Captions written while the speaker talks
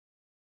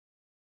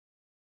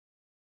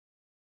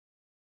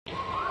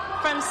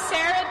from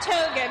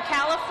Saratoga,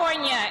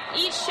 California,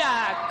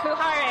 Eesha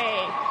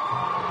Khare.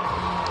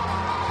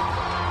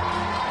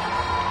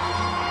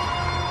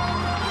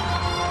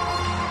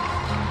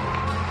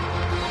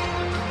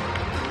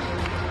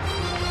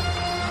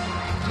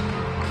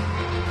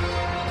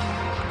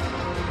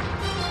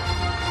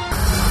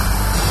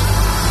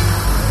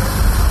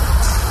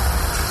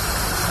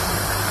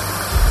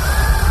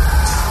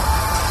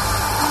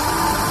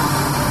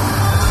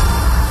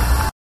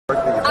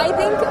 I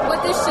think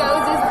what this shows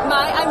is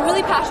I'm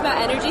really passionate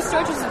about energy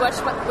storage,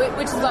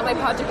 which is what my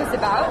project is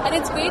about. And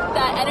it's great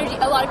that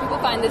a lot of people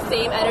find the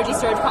same energy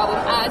storage problem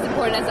as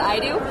important as I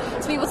do,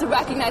 to be able to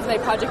recognize my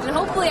project. And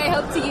hopefully I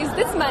hope to use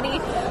this money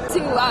to,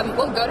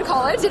 go to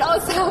college and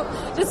also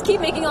just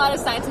keep making a lot of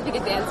scientific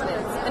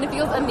advancements. And it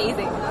feels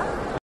amazing.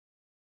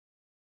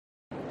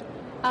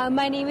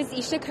 My name is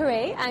Eesha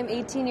Khare. I'm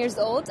 18 years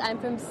old. I'm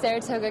from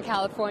Saratoga,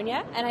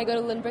 California, and I go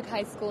to Lynbrook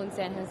High School in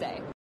San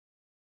Jose.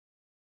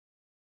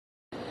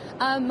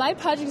 My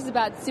project is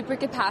about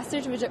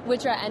supercapacitors,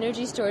 which are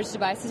energy storage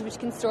devices which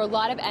can store a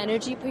lot of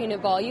energy per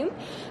unit volume.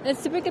 The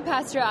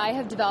supercapacitor I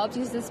have developed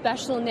uses a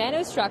special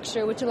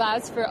nanostructure which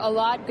allows for a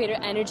lot greater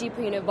energy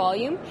per unit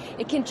volume.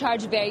 It can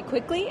charge very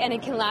quickly, and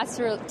it can last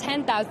for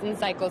 10,000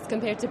 cycles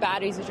compared to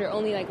batteries, which are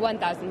only like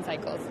 1,000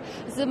 cycles.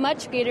 This is a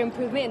much greater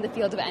improvement in the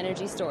field of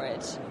energy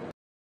storage.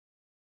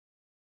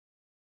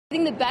 I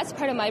think the best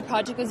part of my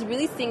project was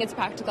really seeing its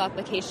practical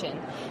application.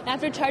 And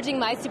after charging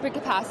my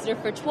supercapacitor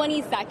for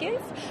 20 seconds,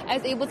 I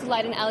was able to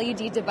light an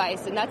LED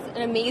device, and that's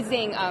an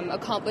amazing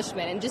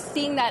accomplishment. And just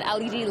seeing that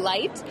LED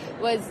light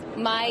was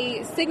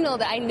my signal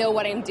that I know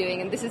what I'm doing,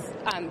 and this is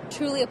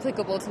truly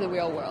applicable to the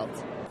real world.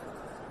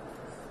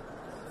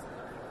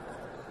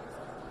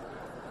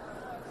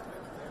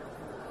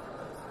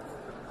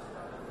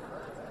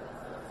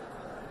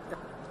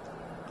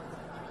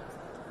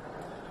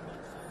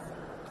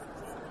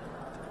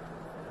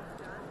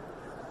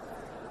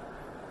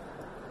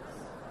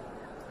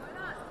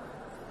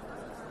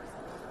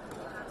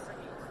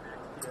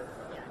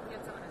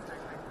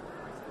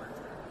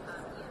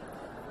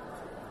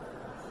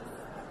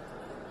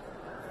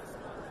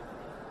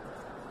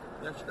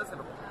 Ja, she does have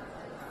a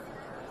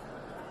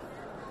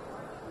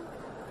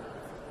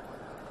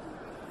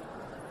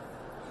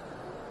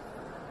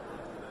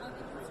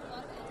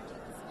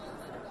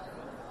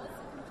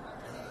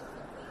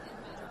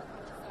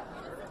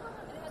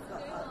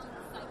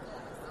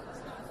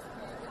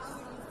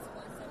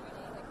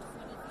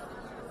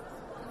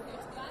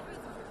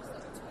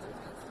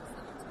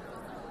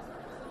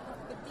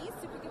But these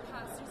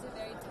supercapacitors are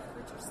very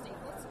temperature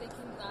stable, so they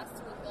can last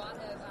to a lot of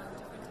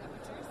different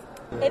temperatures.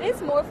 It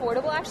is more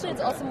affordable, actually.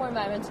 It's also more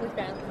environmentally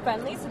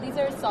friendly. So these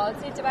are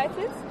solid-state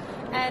devices,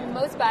 and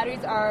most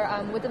batteries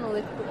are with a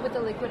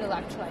liquid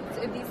electrolyte.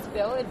 So if these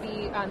spill, it'd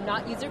be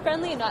not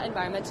user-friendly and not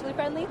environmentally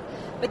friendly.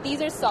 But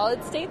these are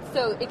solid-state,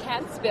 so it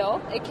can't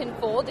spill, it can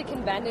fold, it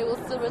can bend, it will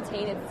still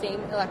retain its same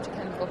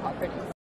electrochemical properties.